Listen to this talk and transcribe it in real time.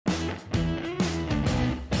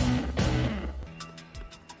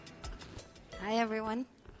Hi, everyone.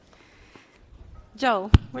 Joe,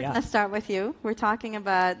 we're going to start with you. We're talking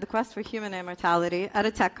about the quest for human immortality at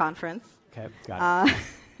a tech conference. Okay, got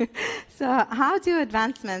it. So how do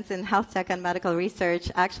advancements in health tech and medical research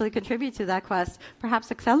actually contribute to that quest, perhaps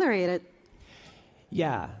accelerate it?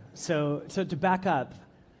 Yeah, so to back up,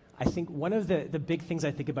 I think one of the big things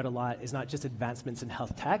I think about a lot is not just advancements in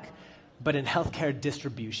health tech, but in healthcare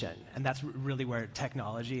distribution. And that's really where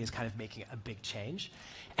technology is kind of making a big change.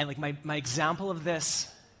 And like my example of this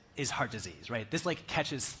is heart disease, right? This like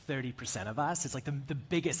catches 30% of us. It's like the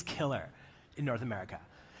biggest killer in North America.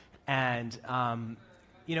 And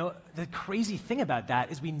the crazy thing about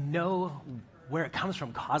that is we know where it comes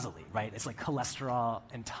from causally, right? It's like cholesterol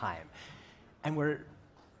and time. And we're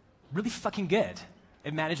really fucking good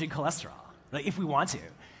at managing cholesterol, like if we want to.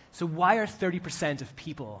 So why are 30% of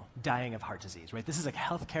people dying of heart disease, right? This is a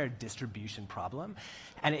healthcare distribution problem,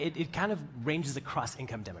 and it kind of ranges across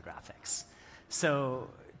income demographics. So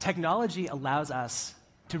technology allows us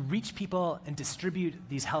to reach people and distribute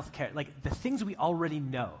these healthcare, like the things we already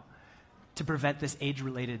know to prevent this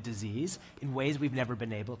age-related disease in ways we've never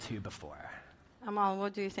been able to before. Amal,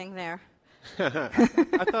 what do you think there?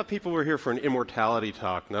 I thought people were here for an immortality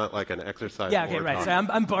talk, not like an exercise. Yeah, okay, right. Talk. So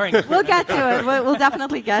I'm boring. We'll get to it. We'll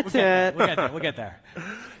definitely get to it. We'll get there.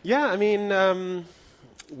 Yeah, I mean,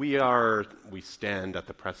 we stand at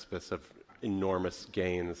the precipice of enormous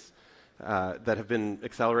gains that have been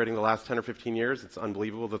accelerating the last 10 or 15 years. It's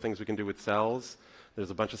unbelievable the things we can do with cells. There's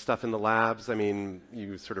a bunch of stuff in the labs. I mean,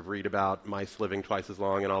 you sort of read about mice living twice as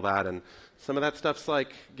long and all that, and some of that stuff's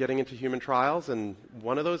like getting into human trials, and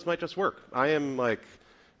one of those might just work. I am like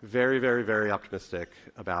very, very, very optimistic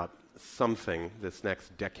about something this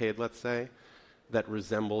next decade, let's say, that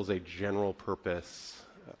resembles a general purpose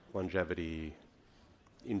longevity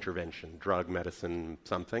intervention, drug, medicine,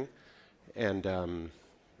 something. And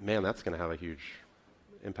man, that's going to have a huge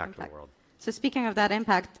impact on the world. So speaking of that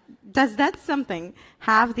impact, does that something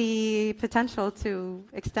have the potential to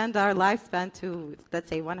extend our lifespan to, let's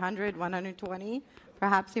say, 100, 120,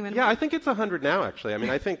 perhaps even more? Yeah, I think it's 100 now, actually. I mean,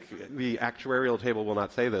 I think the actuarial table will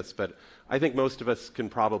not say this, but I think most of us can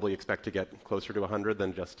probably expect to get closer to 100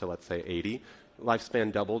 than just to, let's say, 80.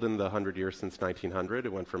 Lifespan doubled in the 100 years since 1900.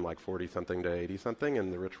 It went from like 40-something to 80-something in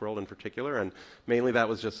the rich world in particular, and mainly that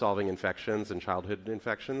was just solving infections and childhood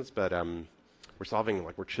infections, but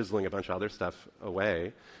we're chiseling a bunch of other stuff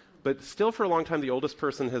away. But still, for a long time, the oldest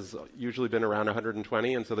person has usually been around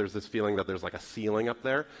 120, and so there's this feeling that there's like a ceiling up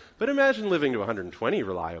there. But imagine living to 120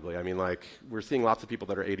 reliably. I mean, like, we're seeing lots of people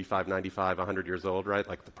that are 85, 95, 100 years old, right?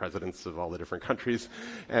 Like the presidents of all the different countries.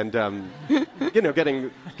 And, getting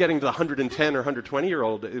to the 110 or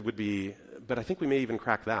 120-year-old, it would be... But I think we may even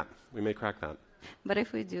crack that. We may crack that. But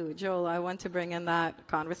if we do, Joel, I want to bring in that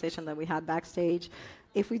conversation that we had backstage.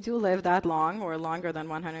 If we do live that long or longer than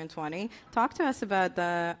 120, talk to us about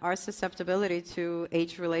our susceptibility to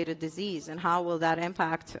age-related disease and how will that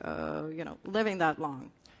impact, living that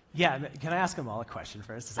long. Yeah, can I ask Amal a question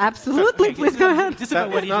first? Absolutely, please go ahead. Just about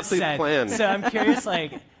what he just said. Plan. So I'm curious,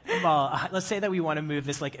 like, Amal, let's say that we want to move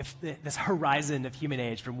this, this horizon of human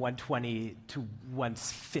age from 120 to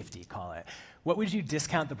 150, call it. What would you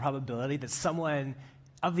discount the probability that someone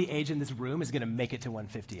of the age in this room is going to make it to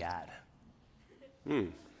 150 at?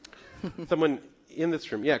 Someone in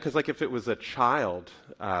this room, yeah, because like if it was a child,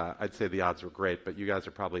 I'd say the odds were great, but you guys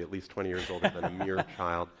are probably at least 20 years older than a mere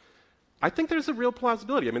child. I think there's a real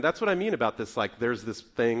plausibility. I mean, that's what I mean about this, like there's this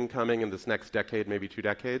thing coming in this next decade, maybe 2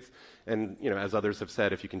 decades, and as others have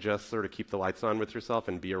said, if you can just sort of keep the lights on with yourself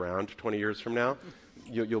and be around 20 years from now,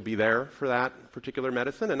 you'll be there for that particular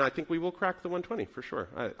medicine, and I think we will crack the 120 for sure.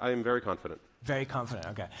 I am very confident. Very confident,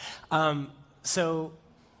 okay. So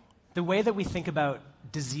the way that we think about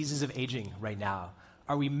diseases of aging right now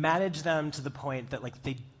are we manage them to the point that like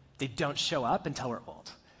they don't show up until we're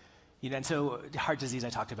old. And so heart disease, I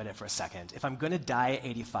talked about it for a second. If I'm going to die at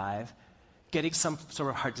 85, getting some sort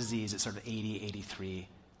of heart disease at sort of 80, 83,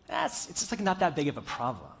 it's just like not that big of a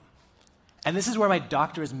problem. And this is where my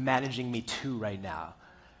doctor is managing me to right now.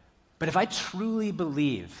 But if I truly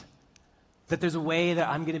believe that there's a way that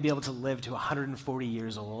I'm going to be able to live to 140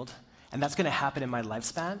 years old, and that's going to happen in my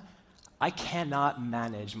lifespan, I cannot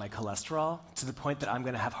manage my cholesterol to the point that I'm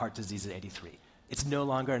going to have heart disease at 83. It's no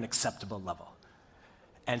longer an acceptable level.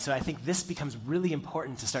 And so I think this becomes really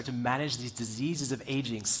important to start to manage these diseases of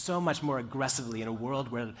aging so much more aggressively in a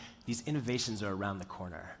world where these innovations are around the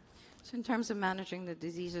corner. So in terms of managing the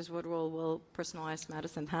diseases, what role will personalized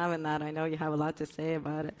medicine have in that? I know you have a lot to say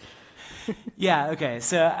about it. Yeah, okay.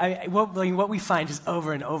 So what we find just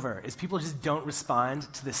over and over is people just don't respond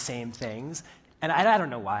to the same things And I don't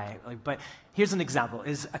know why, but here's an example.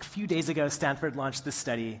 Is a few days ago, Stanford launched this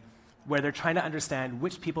study where they're trying to understand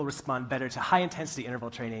which people respond better to high-intensity interval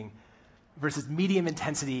training versus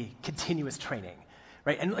medium-intensity continuous training,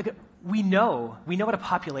 right? And we know at a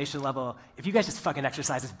population level, if you guys just fucking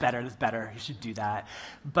exercise, it's better, you should do that.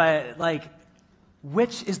 But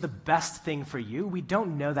which is the best thing for you? We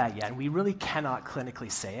don't know that yet, and we really cannot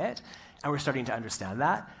clinically say it, and we're starting to understand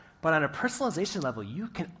that. But on a personalization level, you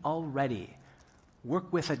can already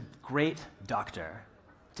work with a great doctor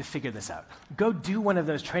to figure this out. Go do one of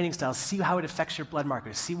those training styles, see how it affects your blood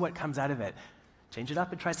markers, see what comes out of it. Change it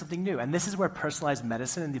up and try something new. And this is where personalized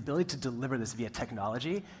medicine and the ability to deliver this via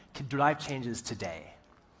technology can drive changes today.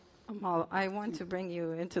 Amal, I want to bring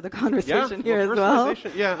you into the conversation here as well.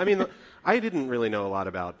 Yeah, I mean, I didn't really know a lot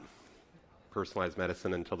about personalized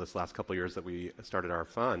medicine until this last couple of years that we started our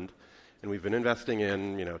fund. And we've been investing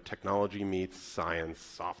in, technology meets science,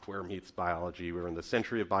 software meets biology. We're in the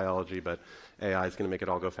century of biology, but AI is going to make it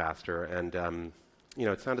all go faster. And,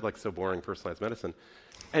 it sounded like so boring, personalized medicine.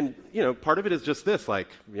 And, part of it is just this,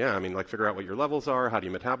 figure out what your levels are, how do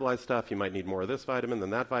you metabolize stuff, you might need more of this vitamin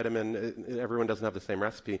than that vitamin, everyone doesn't have the same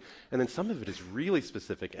recipe. And then some of it is really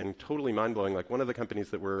specific and totally mind-blowing. Like one of the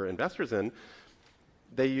companies that we're investors in,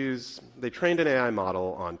 they trained an AI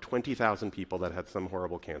model on 20,000 people that had some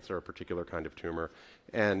horrible cancer, a particular kind of tumor,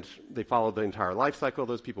 and they followed the entire life cycle of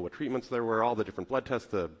those people, what treatments there were, all the different blood tests,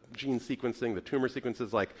 the gene sequencing, the tumor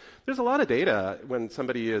sequences. There's a lot of data when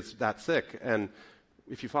somebody is that sick, and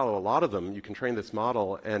if you follow a lot of them, you can train this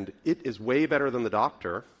model, and it is way better than the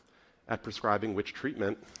doctor at prescribing which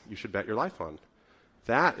treatment you should bet your life on.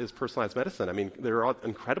 That is personalized medicine. I mean, there are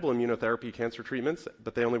incredible immunotherapy cancer treatments,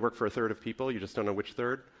 but they only work for a third of people. You just don't know which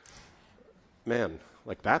third. Man,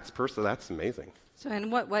 that's amazing. So in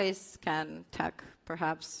what ways can tech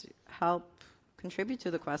perhaps help contribute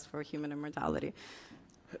to the quest for human immortality?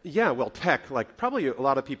 Yeah, well, tech, probably a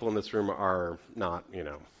lot of people in this room are not,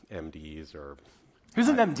 MDs or... Who's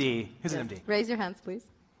an MD? Who's an MD? Raise your hands, please.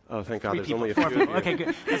 Oh, thank God, Three there's people, only a four few. people. Okay,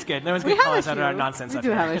 good. That's good. No one's going to call us out on our nonsense. We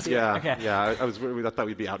do have a few. Yeah, okay. yeah. I thought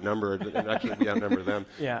we'd be outnumbered, and actually we outnumber them.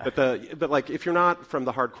 Yeah. But if you're not from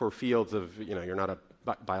the hardcore fields of, you're not a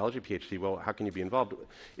biology PhD, well, how can you be involved?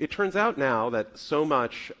 It turns out now that so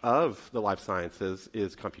much of the life sciences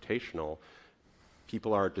is computational.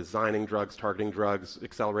 People are designing drugs, targeting drugs,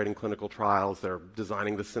 accelerating clinical trials. They're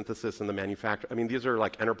designing the synthesis and the manufacture. I mean, these are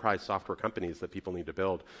enterprise software companies that people need to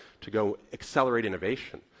build to go accelerate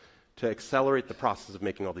innovation, to accelerate the process of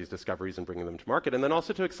making all these discoveries and bringing them to market, and then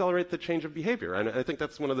also to accelerate the change of behavior. And I think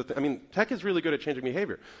that's one of the tech is really good at changing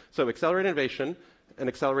behavior. So accelerate innovation and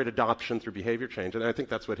accelerate adoption through behavior change. And I think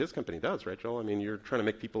that's what his company does, right, Joel? I mean, you're trying to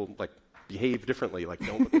make people behave differently,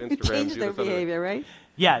 don't look at Instagram. Change their behavior, right?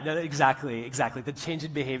 Yeah, no, exactly. The change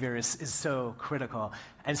in behavior is so critical.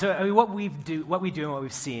 And so what we do and what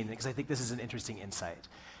we've seen, because I think this is an interesting insight,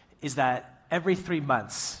 is that every 3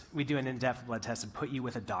 months we do an in-depth blood test and put you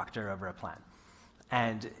with a doctor over a plan.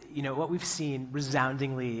 And what we've seen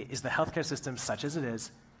resoundingly is the healthcare system, such as it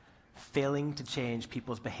is, failing to change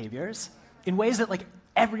people's behaviors in ways that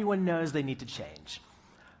everyone knows they need to change.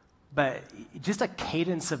 But just a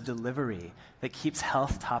cadence of delivery that keeps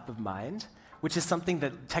health top of mind, which is something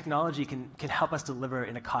that technology can help us deliver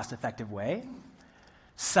in a cost-effective way,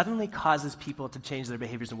 suddenly causes people to change their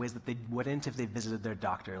behaviors in ways that they wouldn't if they visited their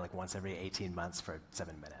doctor once every 18 months for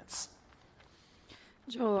 7 minutes.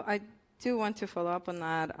 Joel, I do want to follow up on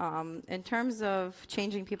that. In terms of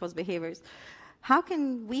changing people's behaviors, how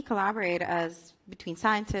can we collaborate between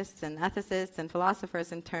scientists and ethicists and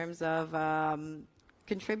philosophers in terms of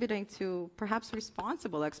contributing to perhaps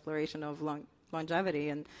responsible exploration of longevity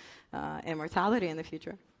and immortality in the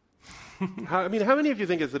future? How many of you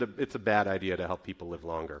think it's a bad idea to help people live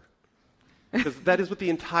longer? Because that is what the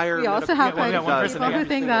entire... We also have one person people who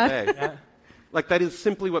think that. Yeah. That is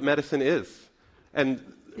simply what medicine is. And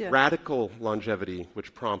radical longevity,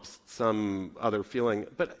 which prompts some other feeling.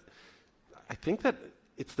 But I think that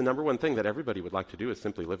it's the number one thing that everybody would like to do is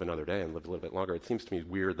simply live another day and live a little bit longer. It seems to me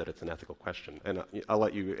weird that it's an ethical question. And I'll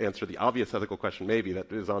let you answer the obvious ethical question maybe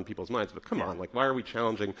that is on people's minds. But come on, why are we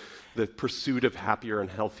challenging the pursuit of happier and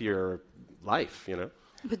healthier life,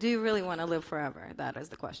 But do you really want to live forever? That is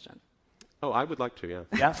the question. Oh, I would like to, yeah.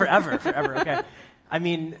 Yeah, forever,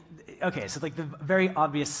 okay. So the very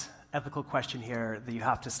obvious ethical question here that you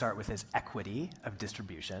have to start with is equity of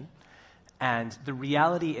distribution. And the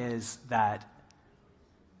reality is that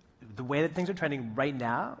the way that things are trending right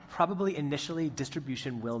now, probably initially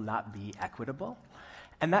distribution will not be equitable.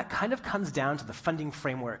 And that kind of comes down to the funding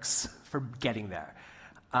frameworks for getting there.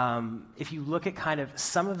 If you look at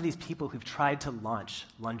some of these people who've tried to launch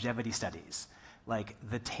longevity studies, like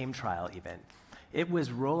the TAME trial even. It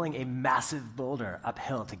was rolling a massive boulder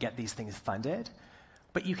uphill to get these things funded,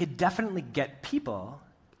 but you could definitely get people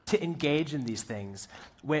to engage in these things,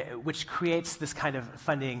 which creates this kind of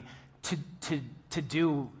funding to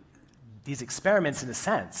do these experiments in a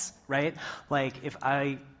sense, right? Like if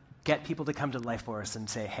I get people to come to Lifeforce and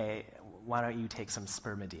say, hey, why don't you take some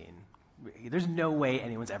spermidine? There's no way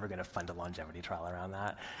anyone's ever going to fund a longevity trial around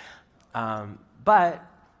that. But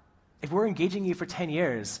if we're engaging you for 10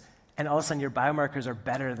 years and all of a sudden your biomarkers are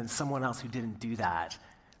better than someone else who didn't do that,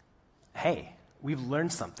 hey, we've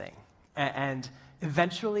learned something. And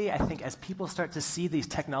eventually, I think as people start to see these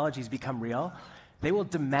technologies become real, they will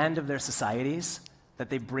demand of their societies that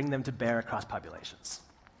they bring them to bear across populations.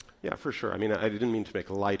 Yeah, for sure. I mean, I didn't mean to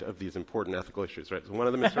make light of these important ethical issues, right? So one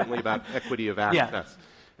of them is certainly about equity of access.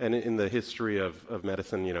 Yeah. And in the history of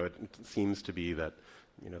medicine, it seems to be that,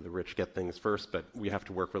 the rich get things first, but we have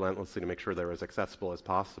to work relentlessly to make sure they're as accessible as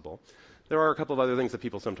possible. There are a couple of other things that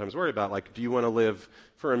people sometimes worry about, like, do you want to live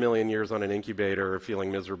for 1,000,000 years on an incubator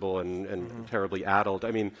feeling miserable and terribly addled?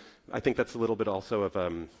 I mean, I think that's a little bit also of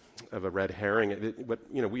a red herring.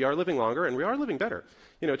 We are living longer, and we are living better.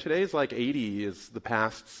 Today's like 80 is the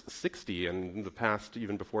past's 60, and the past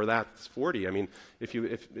even before that is 40. I mean, if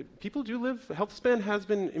people do live, health span has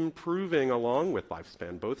been improving along with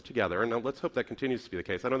lifespan, both together, and let's hope that continues to be the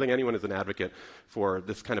case. I don't think anyone is an advocate for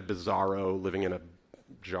this kind of bizarro living in a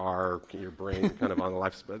jar, your brain kind of on the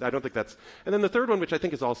life. I don't think that's... And then the third one, which I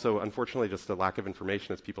think is also, unfortunately, just a lack of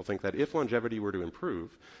information, is people think that if longevity were to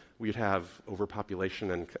improve, we'd have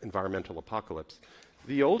overpopulation and environmental apocalypse.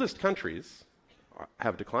 The oldest countries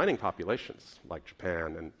have declining populations, like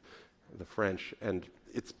Japan and the French, and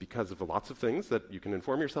it's because of lots of things that you can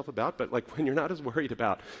inform yourself about, but like when you're not as worried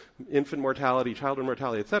about infant mortality, childhood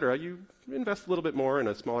mortality, et cetera, you invest a little bit more in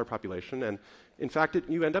a smaller population, and in fact,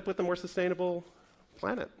 you end up with a more sustainable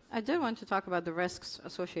planet. I did want to talk about the risks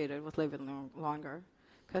associated with living longer,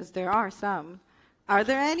 because there are some. Are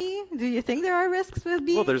there any? Do you think there are risks with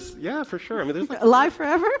being for sure. I mean, there's like alive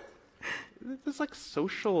forever? There's like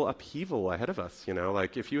social upheaval ahead of us,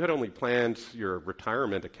 Like if you had only planned your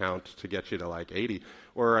retirement account to get you to like 80,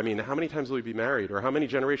 or I mean, how many times will you be married, or how many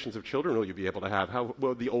generations of children will you be able to have?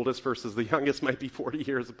 The oldest versus the youngest might be 40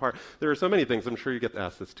 years apart. There are so many things. I'm sure you get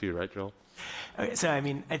asked this too, right, Joel? Okay, so I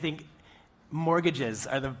mean, I think mortgages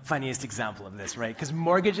are the funniest example of this, right? Because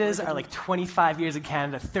mortgages are like 25 years in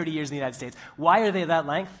Canada, 30 years in the United States. Why are they that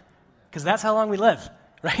length? Because that's how long we live,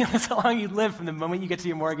 right? That's how long you live from the moment you get to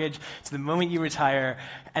your mortgage to the moment you retire.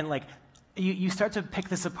 And like, you start to pick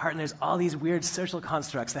this apart, and there's all these weird social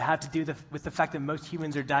constructs that have to do with the fact that most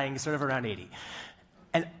humans are dying sort of around 80.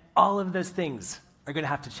 And all of those things are going to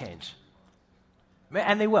have to change.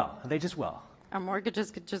 And they will. They just will. Are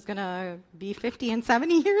mortgages just going to be 50 and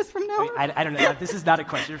 70 years from now? I don't know. This is not a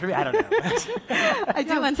question for me. I don't know. I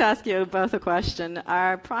do want to ask you both a question.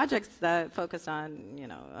 Are projects that focus on,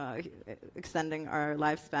 extending our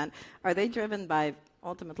lifespan, are they driven by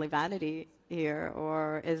ultimately vanity here,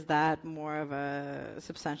 or is that more of a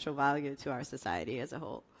substantial value to our society as a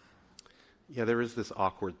whole? Yeah, there is this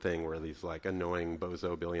awkward thing where these like annoying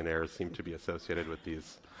bozo billionaires seem to be associated with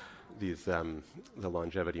these the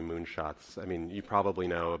longevity moonshots. I mean, you probably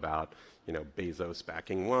know about, Bezos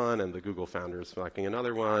backing one and the Google founders backing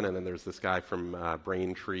another one, and then there's this guy from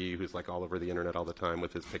Braintree who's like all over the internet all the time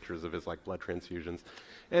with his pictures of his like blood transfusions.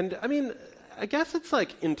 And I mean, I guess it's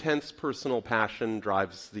like intense personal passion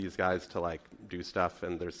drives these guys to like do stuff,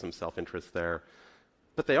 and there's some self-interest there.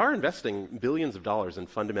 But they are investing billions of dollars in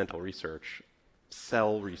fundamental research,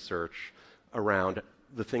 cell research around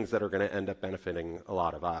the things that are going to end up benefiting a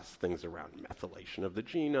lot of us, things around methylation of the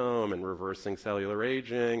genome and reversing cellular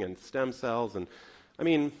aging and stem cells. And I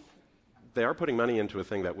mean, they are putting money into a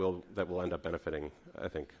thing that will end up benefiting, I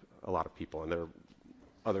think, a lot of people. And there are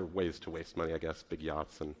other ways to waste money, I guess, big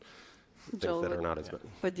yachts and things Joel, that are not as...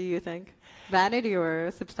 What do you think? Vanity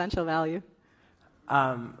or substantial value?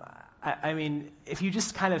 I mean, if you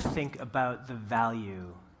just kind of think about the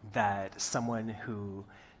value that someone who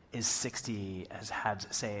is 60, has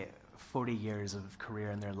had, say, 40 years of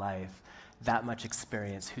career in their life, that much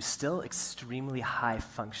experience, who's still extremely high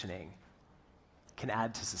functioning, can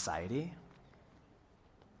add to society.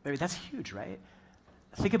 I mean, that's huge, right?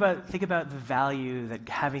 Think about the value that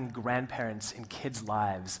having grandparents in kids'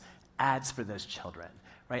 lives adds for those children,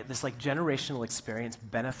 right? This like generational experience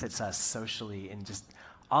benefits us socially in just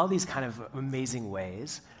all these kind of amazing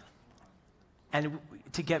ways. And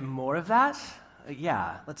to get more of that,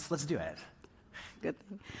 let's do it. Good.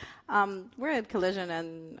 We're at Collision,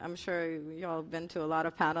 and I'm sure you all have been to a lot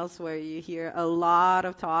of panels where you hear a lot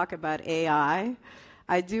of talk about AI.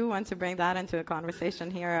 I do want to bring that into a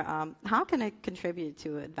conversation here. How can it contribute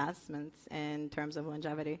to advancements in terms of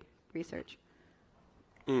longevity research?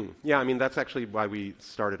 Yeah, I mean, that's actually why we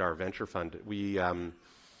started our venture fund. We are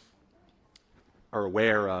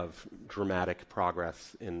aware of dramatic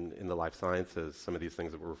progress in the life sciences, some of these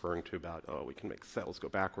things that we're referring to about, oh, we can make cells go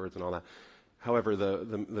backwards and all that. However,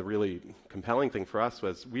 the really compelling thing for us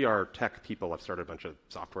was we are tech people. I've started a bunch of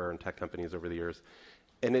software and tech companies over the years.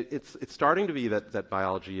 And it's starting to be that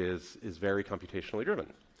biology is very computationally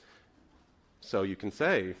driven. So you can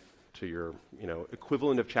say to your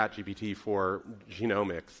equivalent of ChatGPT for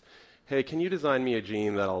genomics, hey, can you design me a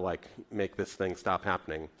gene that'll like make this thing stop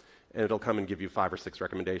happening? And it'll come and give you 5 or 6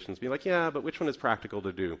 recommendations. Be like, yeah, but which one is practical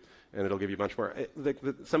to do? And it'll give you a bunch more.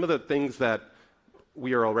 Some of the things that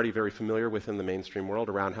we are already very familiar with in the mainstream world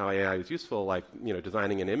around how AI is useful, like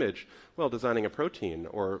designing an image, well, designing a protein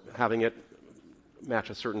or having it match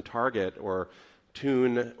a certain target or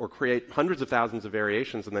tune or create hundreds of thousands of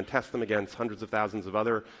variations and then test them against hundreds of thousands of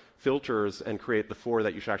other filters and create the 4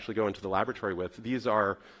 that you should actually go into the laboratory with. These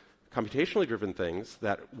are computationally driven things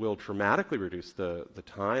that will dramatically reduce the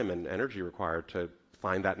time and energy required to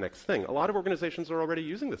find that next thing. A lot of organizations are already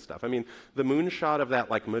using this stuff. I mean, the moonshot of that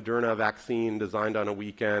like Moderna vaccine designed on a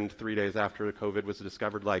weekend 3 days after COVID was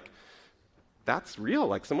discovered, like, that's real.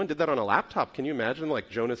 Like, someone did that on a laptop. Can you imagine, like,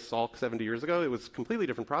 Jonas Salk 70 years ago? It was a completely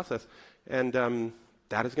different process. And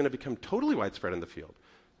that is going to become totally widespread in the field.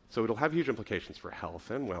 So it'll have huge implications for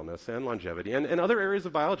health and wellness and longevity and other areas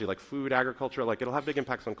of biology, like food, agriculture. Like, it'll have big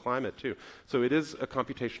impacts on climate, too. So it is a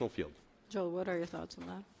computational field. Joel, what are your thoughts on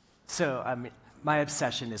that? So, my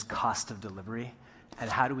obsession is cost of delivery. And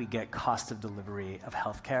how do we get cost of delivery of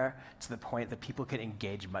healthcare to the point that people can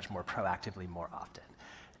engage much more proactively more often?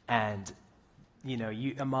 And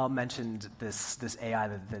Amal mentioned this AI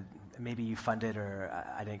that maybe you funded, or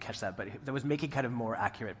I didn't catch that, but that was making kind of more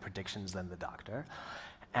accurate predictions than the doctor.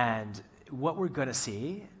 And what we're going to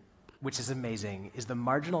see, which is amazing, is the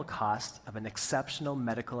marginal cost of an exceptional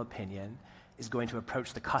medical opinion is going to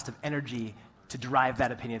approach the cost of energy to drive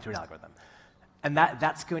that opinion through an algorithm. And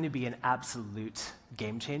that's going to be an absolute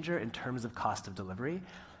game changer in terms of cost of delivery,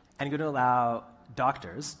 and going to allow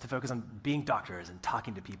doctors to focus on being doctors and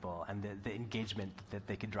talking to people and the engagement that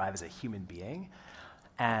they can drive as a human being.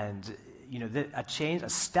 And a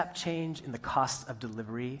step change in the cost of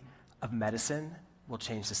delivery of medicine will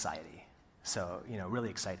change society. So, really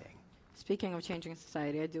exciting. Speaking of changing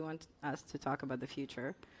society, I do want us to talk about the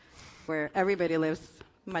future, where everybody lives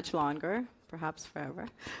much longer, perhaps forever.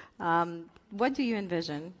 What do you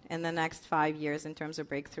envision in the next 5 years in terms of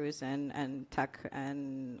breakthroughs and tech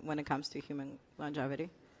and when it comes to human longevity?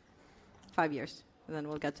 5 years, and then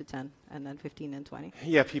we'll get to 10, and then 15 and 20.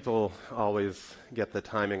 Yeah, people always get the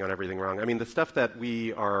timing on everything wrong. I mean, the stuff that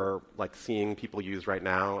we are like seeing people use right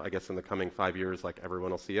now, I guess in the coming 5 years, like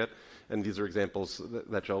everyone will see it. And these are examples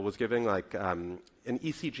that Joel was giving, like an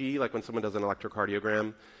ECG, like when someone does an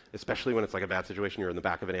electrocardiogram, especially when it's like a bad situation, you're in the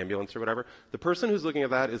back of an ambulance or whatever. The person who's looking at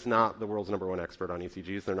that is not the world's #1 expert on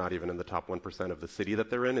ECGs. They're not even in the top 1% of the city that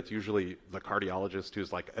they're in. It's usually the cardiologist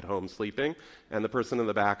who's like at home sleeping, and the person in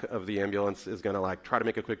the back of the ambulance is going to like try to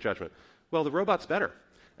make a quick judgment. Well, the robot's better,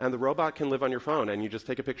 and the robot can live on your phone, and you just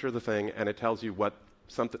take a picture of the thing, and it tells you what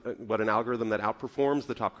an algorithm that outperforms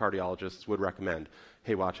the top cardiologists would recommend.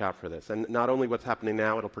 Hey, watch out for this. And not only what's happening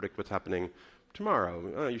now, it'll predict what's happening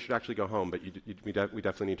tomorrow. You should actually go home, but we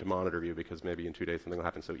definitely need to monitor you because maybe in 2 days something will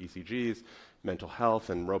happen. So ECGs, mental health,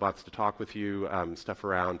 and robots to talk with you, stuff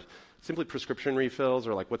around simply prescription refills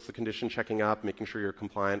or like what's the condition, checking up, making sure you're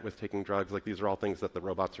compliant with taking drugs. Like these are all things that the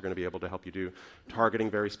robots are going to be able to help you do. Targeting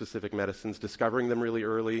very specific medicines, discovering them really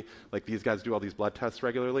early. Like these guys do all these blood tests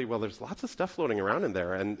regularly. Well, there's lots of stuff floating around in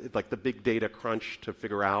there, and like the big data crunch to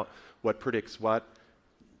figure out what predicts what.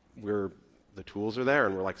 The tools are there,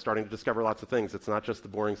 and we're like starting to discover lots of things. It's not just the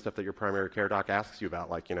boring stuff that your primary care doc asks you about,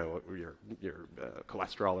 like your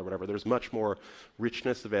cholesterol or whatever. There's much more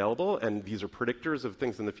richness available, and these are predictors of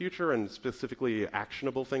things in the future, and specifically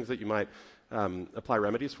actionable things that you might apply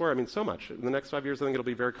remedies for. I mean, so much. In the next 5 years, I think it'll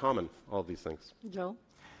be very common, all of these things. Joel?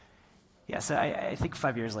 Yeah, so I think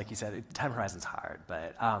 5 years, like you said, time horizon's hard,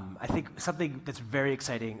 but I think something that's very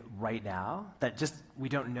exciting right now that just we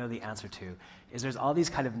don't know the answer to is there's all these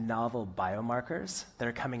kind of novel biomarkers that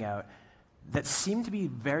are coming out that seem to be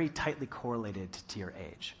very tightly correlated to your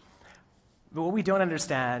age. But what we don't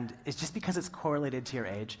understand is just because it's correlated to your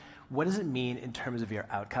age, what does it mean in terms of your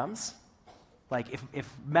outcomes? Like if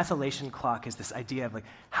methylation clock is this idea of like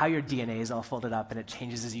how your DNA is all folded up and it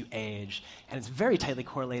changes as you age, and it's very tightly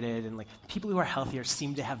correlated, and like people who are healthier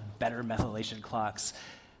seem to have better methylation clocks,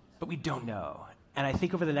 but we don't know. And I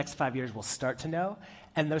think over the next 5 years, we'll start to know.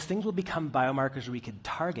 And those things will become biomarkers we can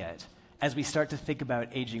target as we start to think about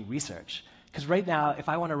aging research. Because right now, if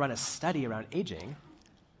I want to run a study around aging,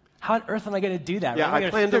 how on earth am I going to do that? Yeah, right? I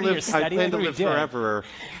plan to live forever,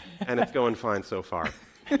 and it's going fine so far.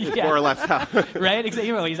 It's more or less how. Right?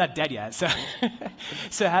 Exactly. Well, he's not dead yet. So,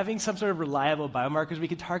 so having some sort of reliable biomarkers we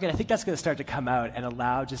can target, I think that's going to start to come out and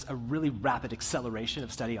allow just a really rapid acceleration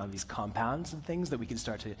of study on these compounds and things that we can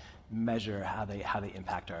start to measure how they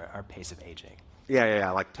impact our pace of aging.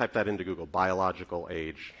 Yeah. Like type that into Google, biological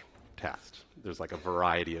age test. There's like a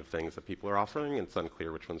variety of things that people are offering, and it's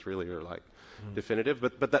unclear which ones really are like definitive.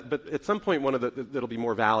 But at some point, one of that'll be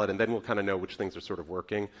more valid, and then we'll kind of know which things are sort of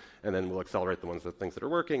working, and then we'll accelerate the things that are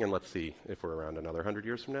working, and let's see if we're around another 100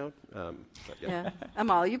 years from now. Yeah.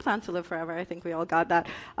 Amal, you plan to live forever. I think we all got that.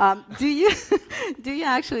 Do you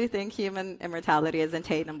actually think human immortality is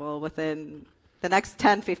attainable within the next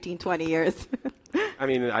 10, 15, 20 years? I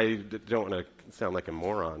mean, I don't want to sound like a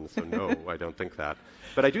moron, so no, I don't think that.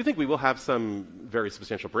 But I do think we will have some very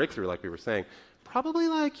substantial breakthrough, like we were saying. Probably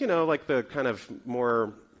like the kind of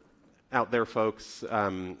more out there folks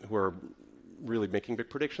who are really making big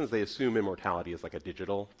predictions, they assume immortality is like a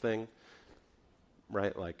digital thing,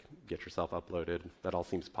 right? Like get yourself uploaded. That all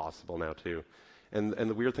seems possible now too. And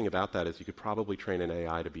the weird thing about that is you could probably train an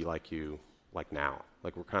AI to be like you, like now.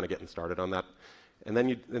 Like we're kind of getting started on that. And then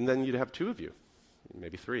you'd have two of you,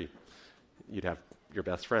 maybe three. You'd have your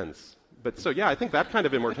best friends. But so, yeah, I think that kind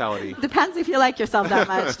of immortality. Depends if you like yourself that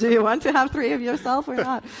much. Do you want to have three of yourself or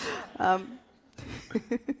not?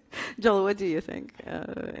 Joel, what do you think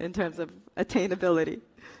in terms of attainability?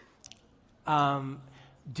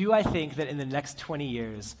 Do I think that in the next 20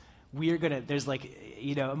 years, we are going to, there's like,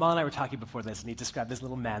 Amal and I were talking before this, and he described this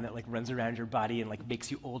little man that like runs around your body and like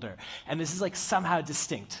makes you older. And this is like somehow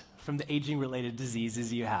distinct from the aging-related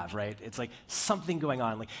diseases you have, right? It's like something going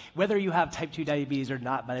on. Like whether you have type 2 diabetes or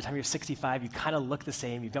not, by the time you're 65, you kind of look the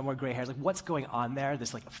same. You've got more gray hairs. Like what's going on there?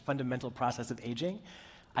 This like fundamental process of aging.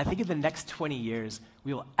 I think in the next 20 years,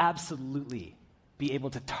 we will absolutely be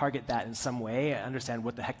able to target that in some way and understand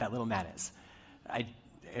what the heck that little man is.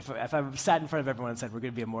 If I sat in front of everyone and said we're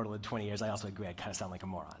going to be immortal in 20 years, I also agree I'd kind of sound like a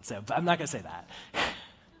moron. So but I'm not going to say that.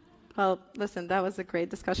 Well, listen, that was a great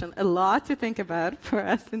discussion. A lot to think about for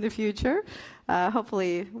us in the future.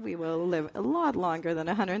 Hopefully, we will live a lot longer than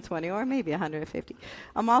 120 or maybe 150.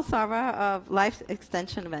 Amal Sarva of Life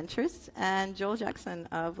Extension Ventures and Joel Jackson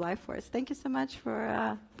of LifeForce. Thank you so much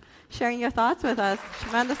for sharing your thoughts with us.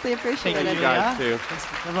 Tremendously appreciated. Thank you guys, too. Thanks,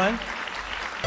 everyone.